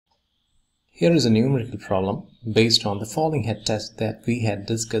Here is a numerical problem based on the falling head test that we had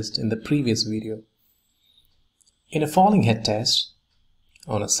discussed in the previous video. In a falling head test,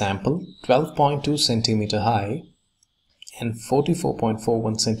 on a sample 12.2 cm high and 44.41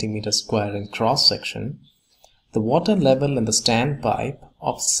 cm square in cross section, the water level in the standpipe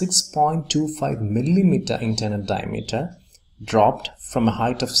of 6.25 mm internal diameter dropped from a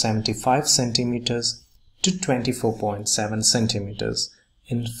height of 75 cm to 24.7 cm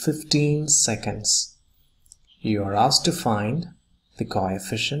in 15 seconds. You are asked to find the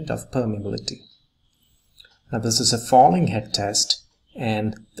coefficient of permeability. Now this is a falling head test,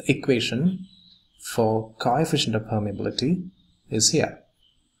 and the equation for coefficient of permeability is here.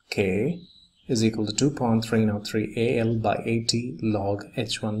 K is equal to 2.303 AL by AT log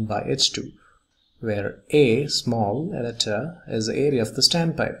H1 by H2, where A, small letter, is the area of the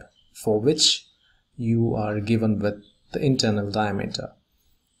standpipe for which you are given with the internal diameter.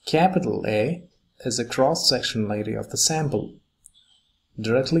 Capital A is the cross-sectional area of the sample,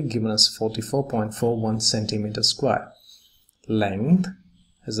 directly given as 44.41 cm square. Length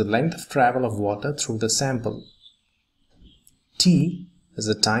is the length of travel of water through the sample. T is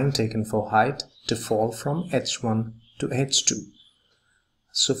the time taken for height to fall from H1 to H2.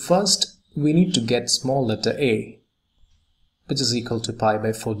 So first we need to get small letter a, which is equal to pi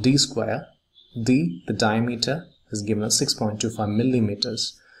by 4 d square. D, the diameter, is given as 6.25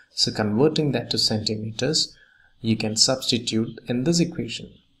 millimeters. So converting that to centimeters, you can substitute in this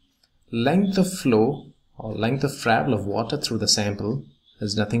equation. Length of flow or length of travel of water through the sample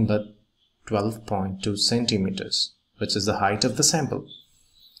is nothing but 12.2 centimeters, which is the height of the sample.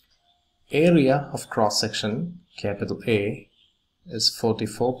 Area of cross section, capital A, is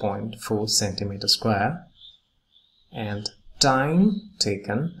 44.4 centimeter square, and time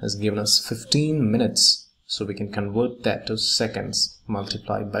taken is given as 15 minutes, so we can convert that to seconds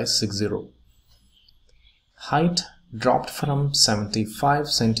multiplied by 60. Height dropped from 75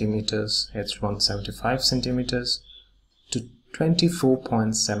 centimeters, H1 75 centimeters, to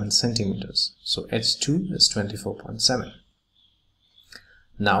 24.7 centimeters, so H2 is 24.7.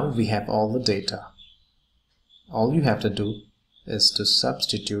 Now we have all the data. All you have to do is to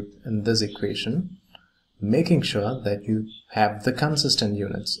substitute in this equation, making sure that you have the consistent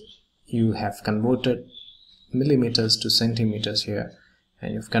units. You have converted millimeters to centimeters here,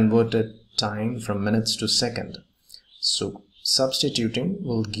 and you've converted time from minutes to second. So substituting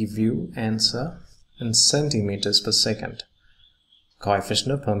will give you answer in centimeters per second.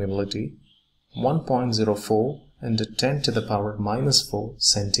 Coefficient of permeability 1.04 into 10 to the power minus 4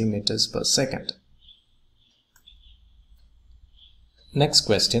 centimeters per second. Next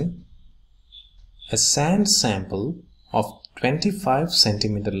question. A sand sample of 25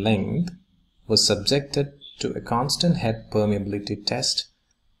 centimeter length was subjected to a constant head permeability test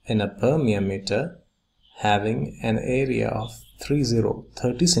in a permeameter having an area of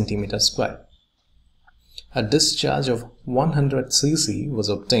 30 centimeter square. A discharge of 100 cc was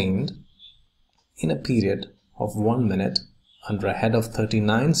obtained in a period of 1 minute under a head of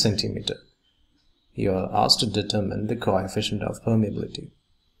 39 centimeter. You are asked to determine the coefficient of permeability.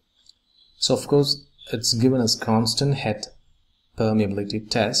 So of course it's given as constant head permeability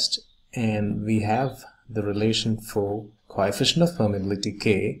test, and we have the relation for coefficient of permeability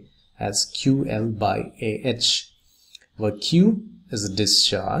K as QL by AH, where Q is the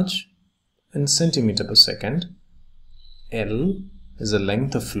discharge in centimeter per second, L is the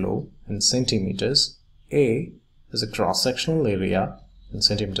length of flow in centimeters, A is the cross-sectional area in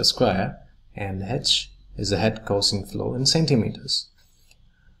centimeter square, and H is the head causing flow in centimeters.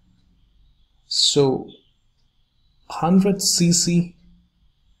 So 100 cc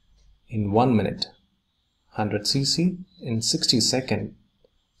in 1 minute, 100 cc in 60 seconds,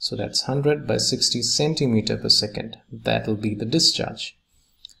 so that's 100 by 60 centimeter per second. That will be the discharge.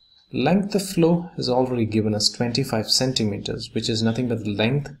 Length of flow is already given as 25 centimeters, which is nothing but the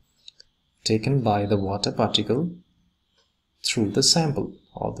length taken by the water particle through the sample,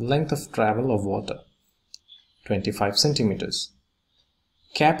 or the length of travel of water, 25 centimeters.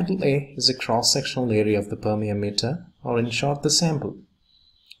 Capital A is the cross-sectional area of the permeameter, or in short the sample,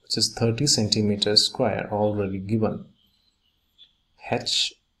 which is 30 centimeters square already given.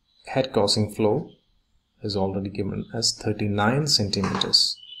 H, head causing flow, is already given as 39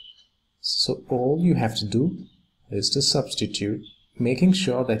 centimeters. So all you have to do is to substitute, making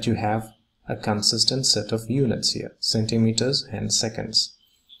sure that you have a consistent set of units here, centimeters and seconds.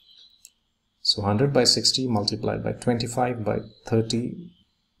 So 100 by 60 multiplied by 25 by 30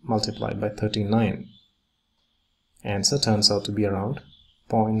 multiplied by 39. Answer turns out to be around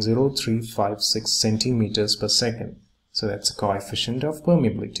 0.0356 centimeters per second. So that's the coefficient of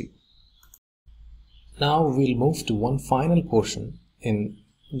permeability. Now we'll move to one final portion in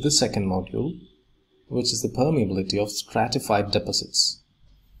the second module, which is the permeability of stratified deposits.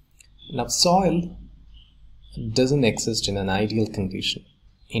 Now, soil doesn't exist in an ideal condition.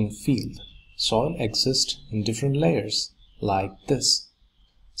 In field, soil exists in different layers like this.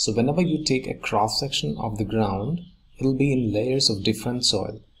 So whenever you take a cross section of the ground, it will be in layers of different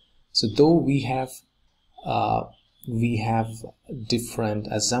soil. So though we have different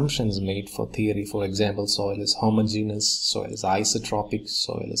assumptions made for theory. For example, soil is homogeneous, soil is isotropic,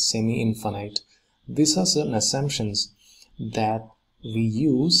 soil is semi-infinite. These are certain assumptions that we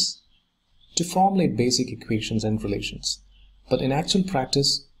use to formulate basic equations and relations. But in actual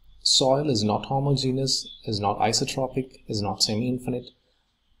practice, soil is not homogeneous, is not isotropic, is not semi-infinite.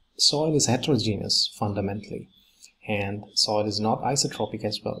 Soil is heterogeneous fundamentally, and soil is not isotropic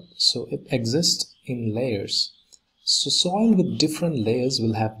as well. So it exists in layers. So soil with different layers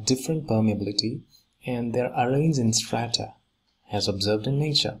will have different permeability, and they're arranged in strata as observed in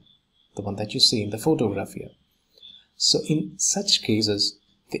nature, the one that you see in the photograph here. So in such cases,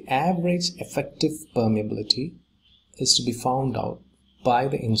 the average effective permeability is to be found out by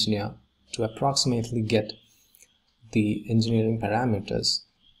the engineer to approximately get the engineering parameters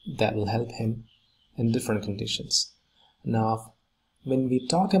that will help him in different conditions. Now, when we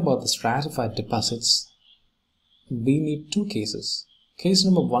talk about the stratified deposits, we need two cases. Case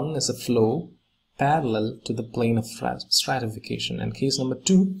number one is a flow parallel to the plane of stratification, and case number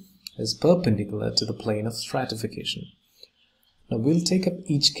two is perpendicular to the plane of stratification. Now we'll take up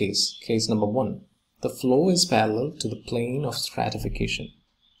each case. Case number one, the flow is parallel to the plane of stratification.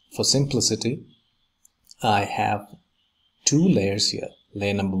 For simplicity, I have two layers here,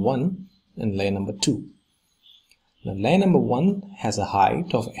 layer number one and layer number two. Now layer number one has a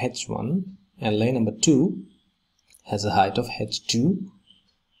height of h1 and layer number two has a height of h2,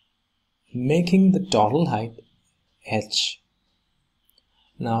 making the total height h.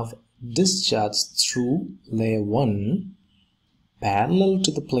 Now discharge through layer 1 parallel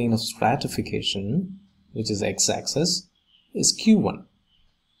to the plane of stratification, which is x-axis, is q1,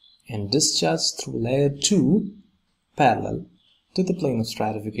 and discharge through layer 2 parallel to the plane of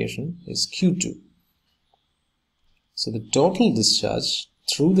stratification is q2. So the total discharge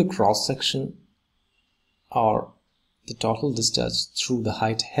through the cross section, or the total discharge through the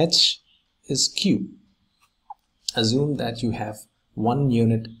height h, is q. Assume that you have one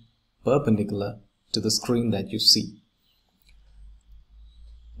unit perpendicular to the screen that you see.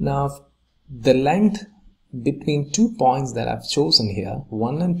 Now the length between 2 points that I've chosen here,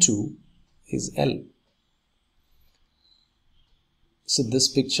 1 and 2, is L. So this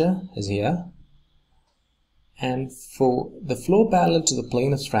picture is here, and for the flow parallel to the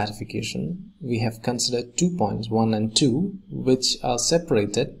plane of stratification, we have considered 2 points, 1 and 2, which are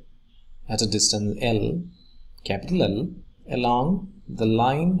separated at a distance L, capital L, along the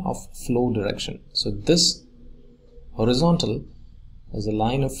line of flow direction. So this horizontal is the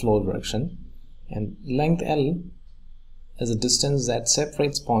line of flow direction, and length L is a distance that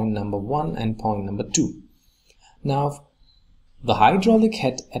separates point number 1 and point number 2. Now the hydraulic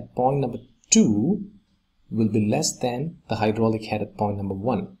head at point number 2 will be less than the hydraulic head at point number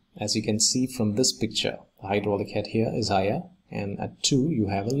 1. As you can see from this picture, the hydraulic head here is higher, and at 2 you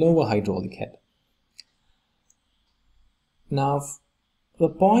have a lower hydraulic head. Now the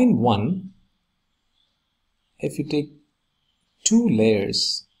point 1, if you take two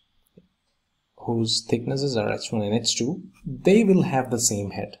layers whose thicknesses are h1 and h2, they will have the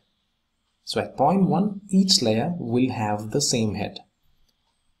same head. So at point 1, each layer will have the same head,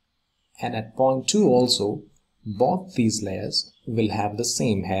 and at point 2 also, both these layers will have the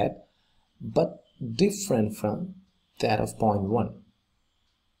same head, but different from that of point 1.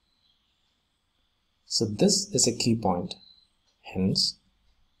 So this is a key point. Hence,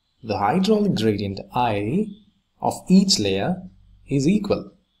 the hydraulic gradient I of each layer is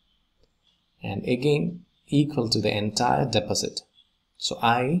equal, and again equal to the entire deposit. So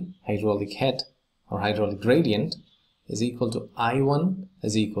I, hydraulic head or hydraulic gradient, is equal to I1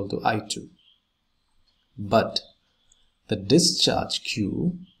 is equal to I2. But the discharge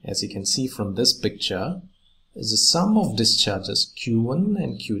Q, as you can see from this picture, is the sum of discharges Q1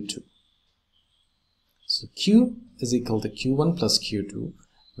 and Q2. So Q is equal to Q1 plus Q2,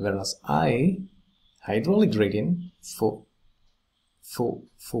 whereas I, hydraulic gradient for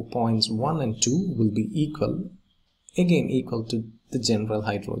points 1 and 2 will be equal, again equal to the general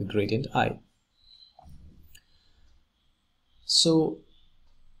hydraulic gradient I. So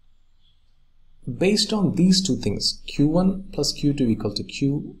based on these two things, Q1 plus Q2 equal to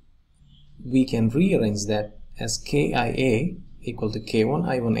Q, we can rearrange that as KIA equal to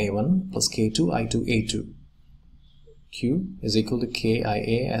K1I1A1 plus K2I2A2. Q is equal to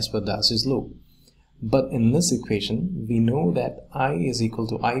KIA as per Darcy's law. But in this equation, we know that I is equal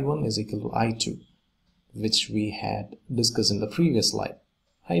to I1 is equal to I2, which we had discussed in the previous slide.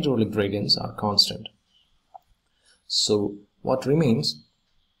 Hydraulic gradients are constant. So what remains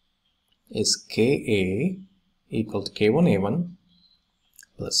is Ka equal to K1A1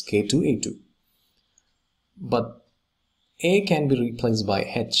 plus K2A2. But A can be replaced by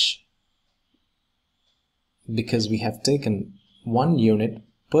H because we have taken one unit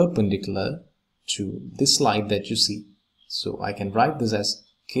perpendicular to this slide that you see. So I can write this as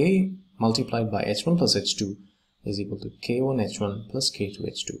K multiplied by H1 plus H2 is equal to K1H1 plus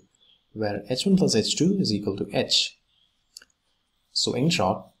K2H2, where H1 plus H2 is equal to H. So in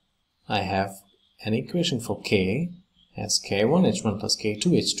short, I have an equation for K as K1H1 plus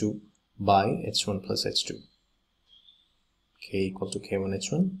K2H2 by H1 plus H2. K equal to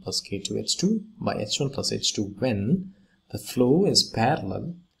K1H1 plus K2H2 by H1 plus H2 when the flow is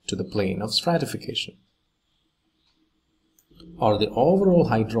parallel to the plane of stratification. Or the overall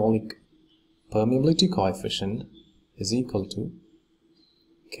hydraulic permeability coefficient is equal to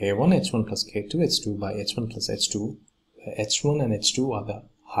K1H1 plus K2H2 by H1 plus H2, where H1 and H2 are the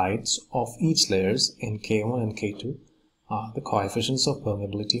heights of each layers and K1 and K2 are the coefficients of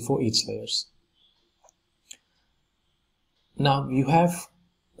permeability for each layers. Now you have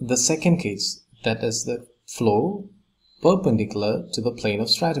the second case, that is the flow perpendicular to the plane of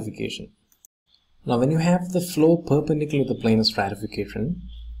stratification. Now when you have the flow perpendicular to the plane of stratification,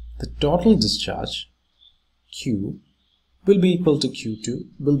 the total discharge Q will be equal to Q2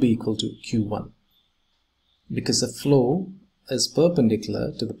 will be equal to Q1, because the flow is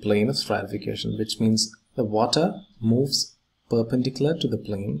perpendicular to the plane of stratification, which means the water moves perpendicular to the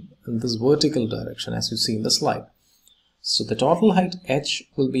plane in this vertical direction as you see in the slide. So the total height H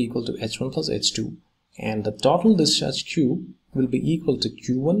will be equal to H1 plus H2, and the total discharge Q will be equal to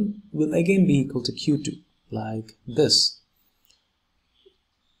Q1 will again be equal to Q2, like this.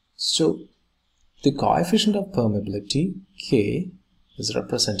 So the coefficient of permeability K is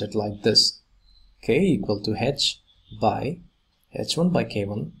represented like this: K equal to H by H1 by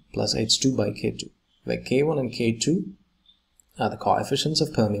K1 plus H2 by K2, where K1 and K2 are the coefficients of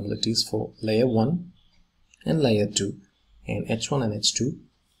permeabilities for layer 1 and layer 2, and H1 and H2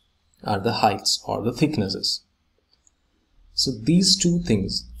 are the heights or the thicknesses. So these two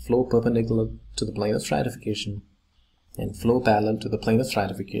things, flow perpendicular to the plane of stratification and flow parallel to the plane of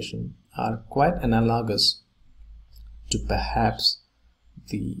stratification, are quite analogous to perhaps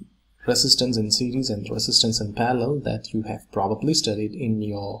the resistance in series and resistance in parallel that you have probably studied in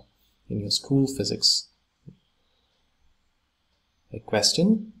your school physics. A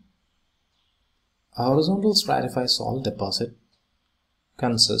question: a horizontal stratified soil deposit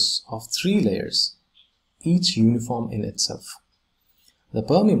consists of 3 layers, each uniform in itself. The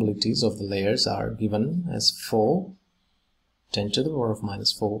permeabilities of the layers are given as 4, 10 to the power of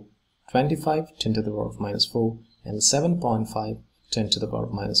minus 4, 25, 10 to the power of minus 4, and 7.5, 10 to the power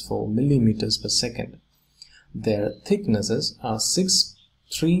of minus 4 millimeters per second. Their thicknesses are 6,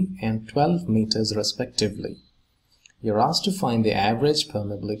 3, and 12 meters respectively. You're asked to find the average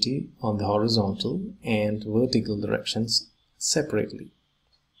permeability on the horizontal and vertical directions separately.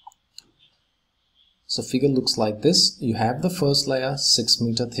 So figure looks like this. You have the first layer 6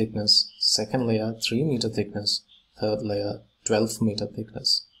 meter thickness, second layer 3 meter thickness, third layer 12 meter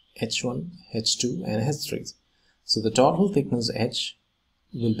thickness, H1, H2 and H3. So the total thickness H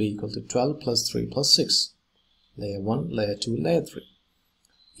will be equal to 12 plus 3 plus 6, layer 1, layer 2, layer 3.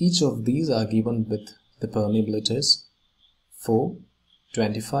 Each of these are given with the permeabilities 4,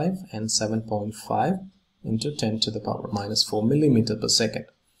 25 and 7.5 into 10 to the power minus 4 millimeter per second.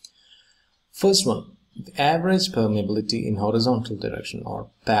 First one, the average permeability in horizontal direction or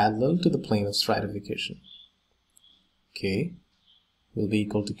parallel to the plane of stratification. K will be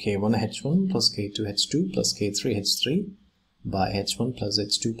equal to K1H1 plus K2H2 plus K3H3 by H1 plus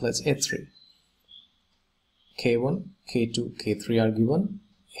H2 plus H3. K1, K2, K3 are given,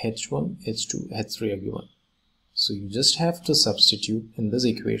 H1, H2, H3 are given. So you just have to substitute in this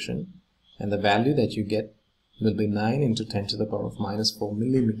equation, and the value that you get will be 9 into 10 to the power of minus 4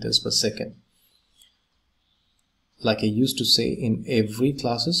 millimeters per second. Like I used to say in every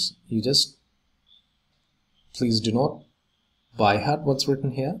classes, please do not by heart what's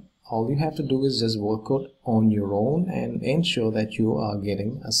written here. All you have to do is just work out on your own and ensure that you are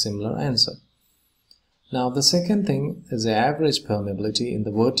getting a similar answer. Now the second thing is the average permeability in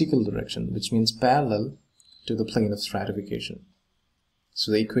the vertical direction, which means parallel to the plane of stratification.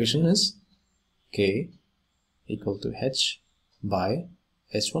 So the equation is K equal to H by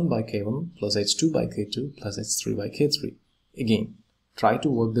h1 by k1 plus h2 by k2 plus h3 by k3. Again, try to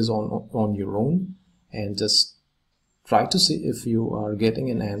work this on your own and just try to see if you are getting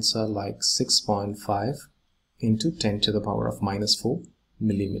an answer like 6.5 into 10 to the power of -4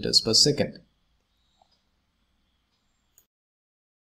 millimeters per second.